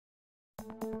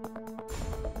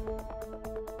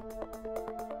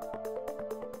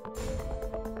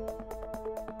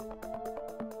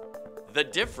The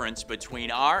difference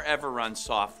between our Everrun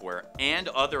software and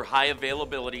other high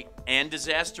availability and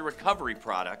disaster recovery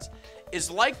products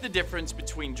is like the difference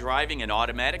between driving an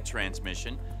automatic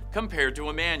transmission compared to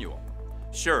a manual.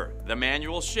 Sure, the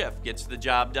manual shift gets the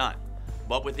job done,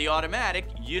 but with the automatic,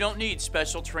 you don't need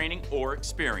special training or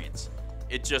experience.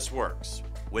 It just works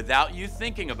without you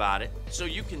thinking about it, so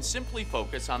you can simply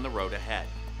focus on the road ahead.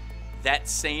 That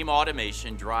same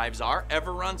automation drives our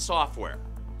Everrun software.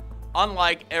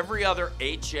 Unlike every other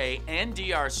HA and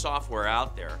DR software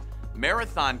out there,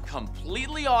 Marathon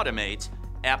completely automates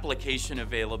application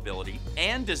availability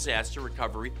and disaster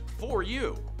recovery for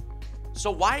you. So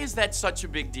why is that such a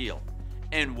big deal?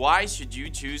 And why should you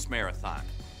choose Marathon?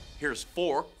 Here's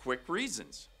 4 quick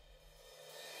reasons.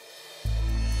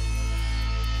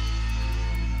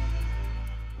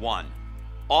 1.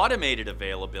 Automated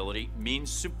availability means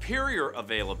superior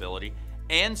availability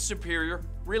and superior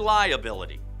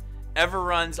reliability.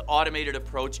 Everrun's automated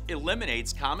approach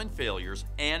eliminates common failures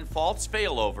and false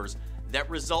failovers that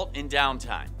result in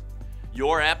downtime.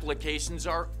 Your applications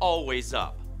are always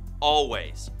up.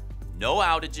 Always. No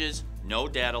outages, no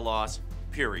data loss,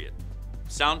 period.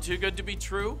 Sound too good to be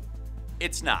true?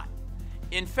 It's not.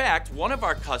 In fact, one of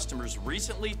our customers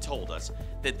recently told us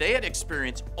that they had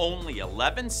experienced only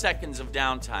 11 seconds of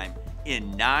downtime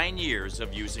in 9 years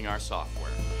of using our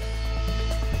software.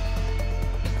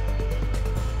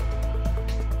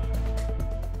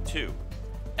 2.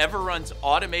 Everrun's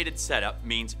automated setup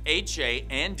means HA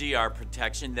and DR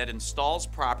protection that installs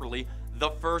properly the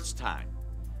first time.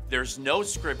 There's no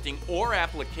scripting or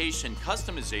application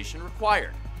customization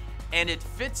required, and it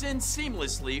fits in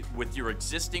seamlessly with your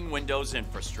existing Windows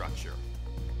infrastructure.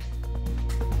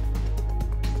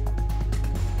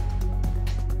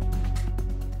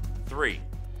 3.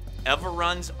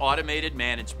 Everrun's automated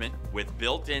management with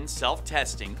built-in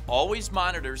self-testing always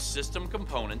monitors system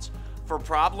components for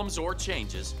problems or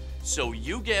changes, so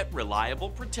you get reliable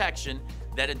protection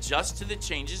that adjusts to the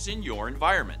changes in your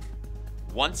environment.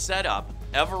 Once set up,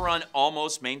 Everrun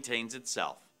almost maintains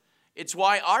itself. It's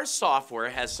why our software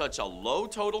has such a low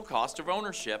total cost of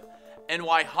ownership and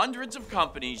why hundreds of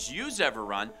companies use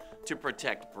Everrun to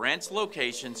protect branch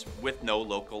locations with no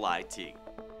local IT.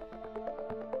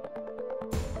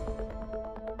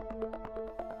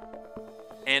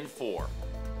 And 4.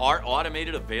 Our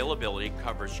automated availability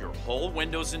covers your whole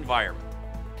Windows environment.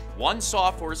 One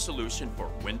software solution for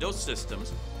Windows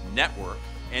systems, network,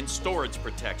 and storage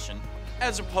protection,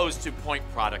 as opposed to point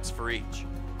products for each.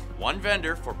 One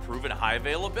vendor for proven high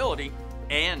availability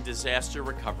and disaster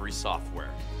recovery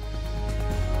software.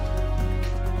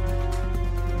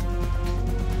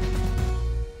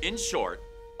 In short,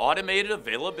 automated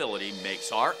availability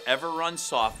makes our Everrun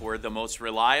software the most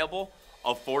reliable,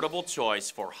 affordable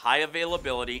choice for high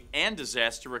availability and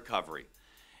disaster recovery.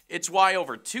 It's why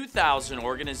over 2,000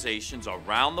 organizations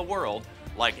around the world,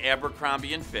 like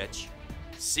Abercrombie & Fitch,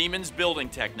 Siemens Building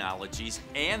Technologies,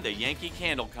 and the Yankee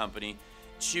Candle Company,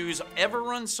 choose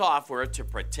Everrun software to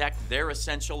protect their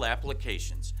essential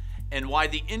applications, and why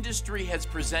the industry has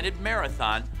presented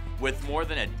Marathon with more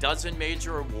than a dozen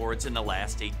major awards in the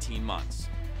last 18 months.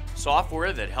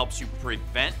 Software that helps you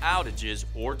prevent outages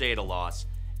or data loss,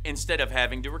 instead of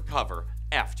having to recover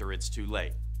after it's too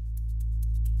late.